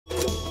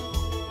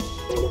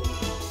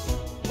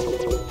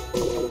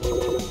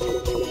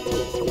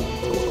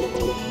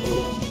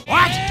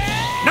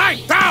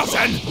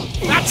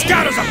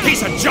Scatter's a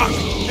piece of junk.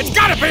 It's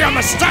gotta be a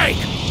mistake.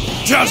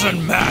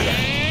 Doesn't matter.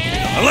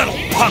 A little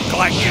punk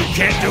like you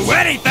can't do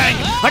anything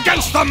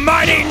against the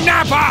mighty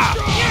Nappa!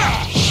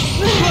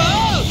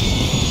 Whoa!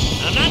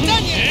 I'm not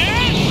done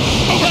yet!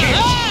 Over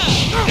here!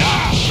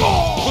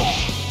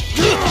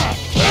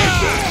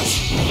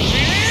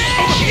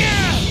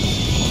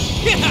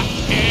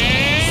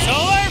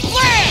 Solar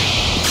flare!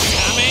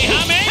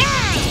 Kamehameha!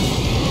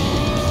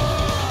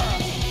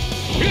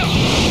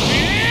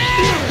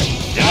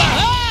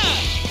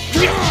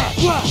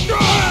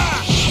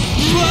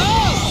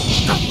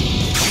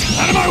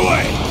 Out of my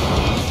way!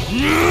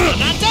 I'm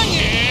not done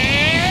yet!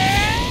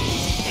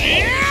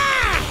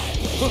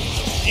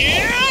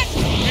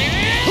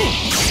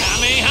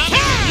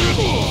 Kamehameha!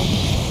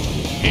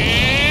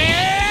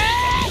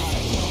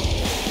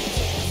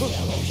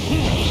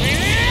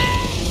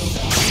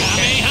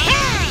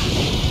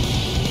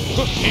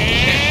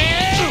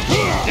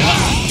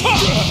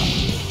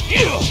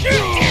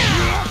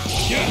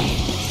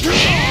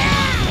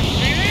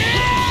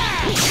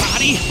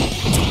 Body,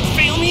 don't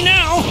fail me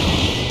now!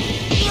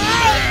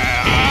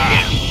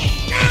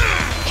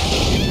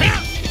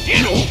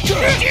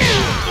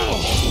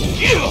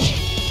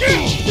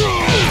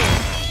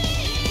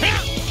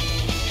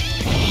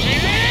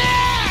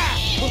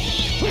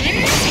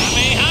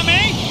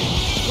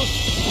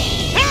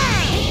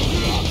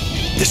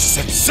 This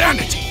is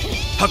insanity!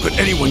 How could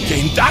anyone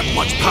gain that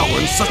much power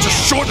in such a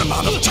short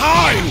amount of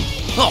time?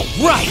 All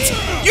right!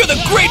 You're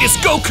the greatest,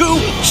 Goku!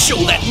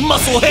 Show that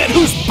musclehead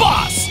who's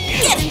boss!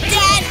 Get him,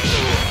 Dad!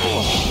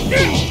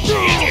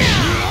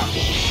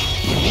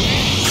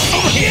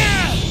 Over here!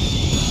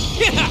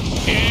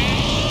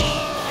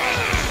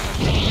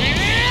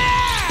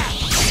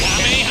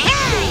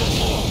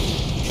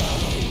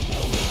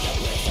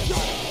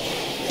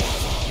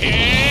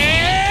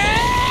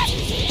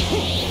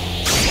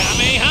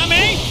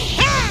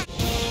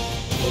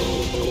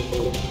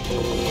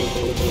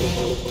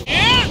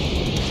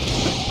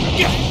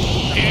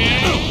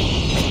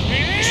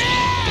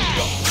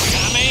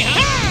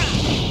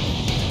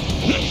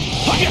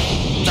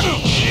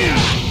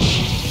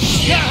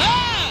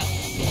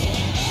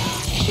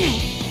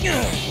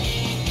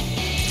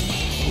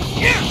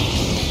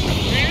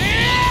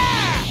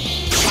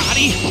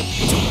 Body,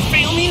 don't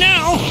fail me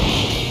now!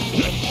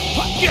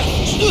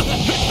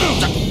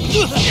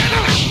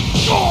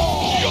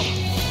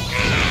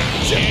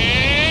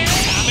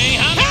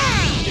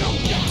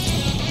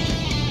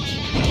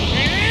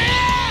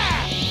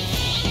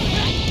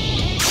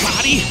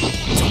 Body,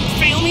 don't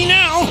fail me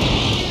now!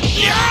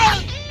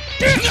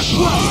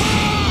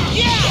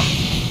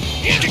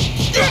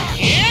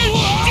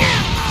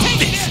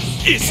 This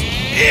is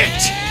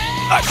it!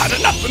 I've had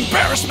enough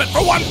embarrassment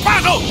for one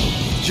battle!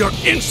 Your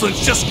insolence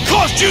just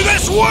cost you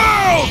this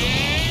world!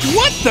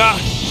 What the?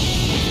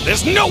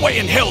 There's no way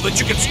in hell that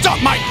you can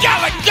stop my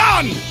Gallic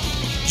gun!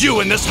 You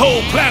and this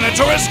whole planet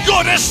are as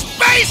good as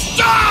space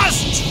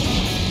dust!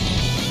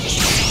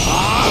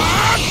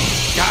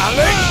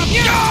 Gallic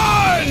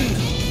gun!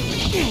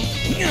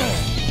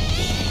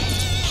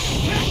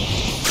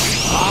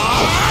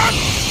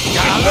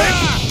 Gallic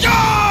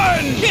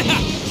gun! Gallic gun!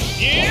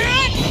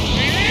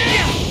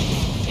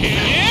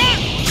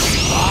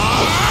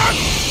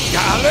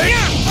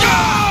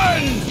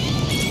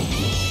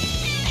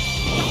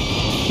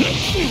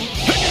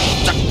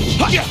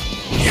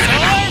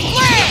 Solar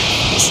flare!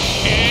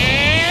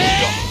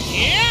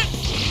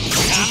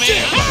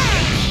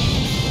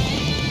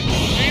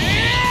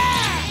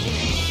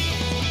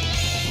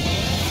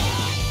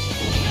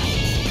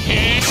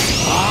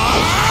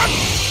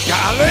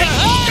 Gallic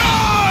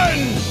gun!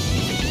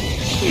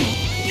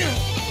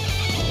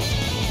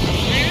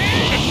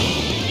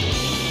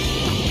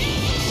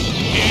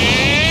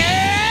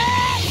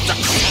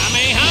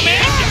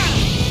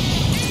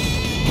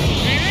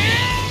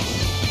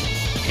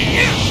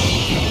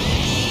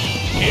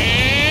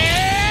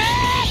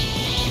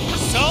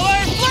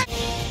 Solar flare!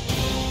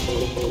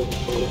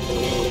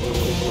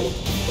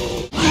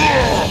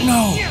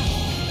 No!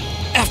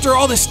 After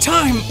all this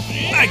time,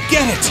 I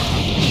get it!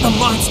 The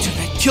monster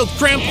that killed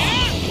Grandpa,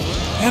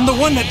 and the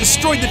one that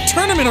destroyed the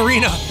tournament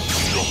arena!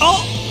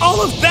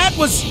 All of that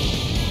was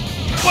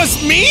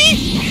me?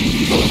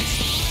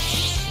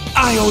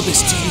 I owe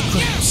this to you,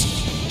 Gramps.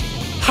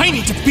 I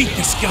need to beat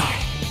this guy,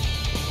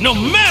 no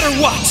matter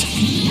what!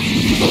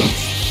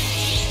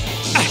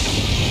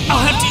 I'll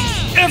have to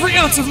use every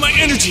ounce of my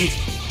energy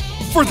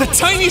for the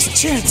tiniest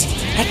chance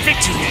at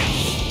victory.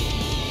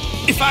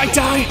 If I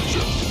die,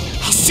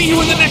 I'll see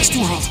you in the next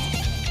world.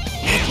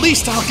 At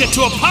least I'll get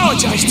to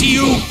apologize to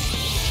you.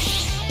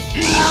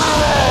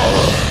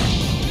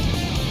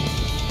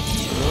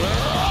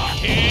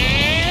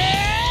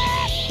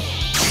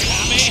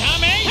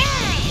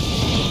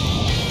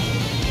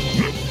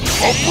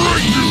 I'll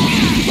bring you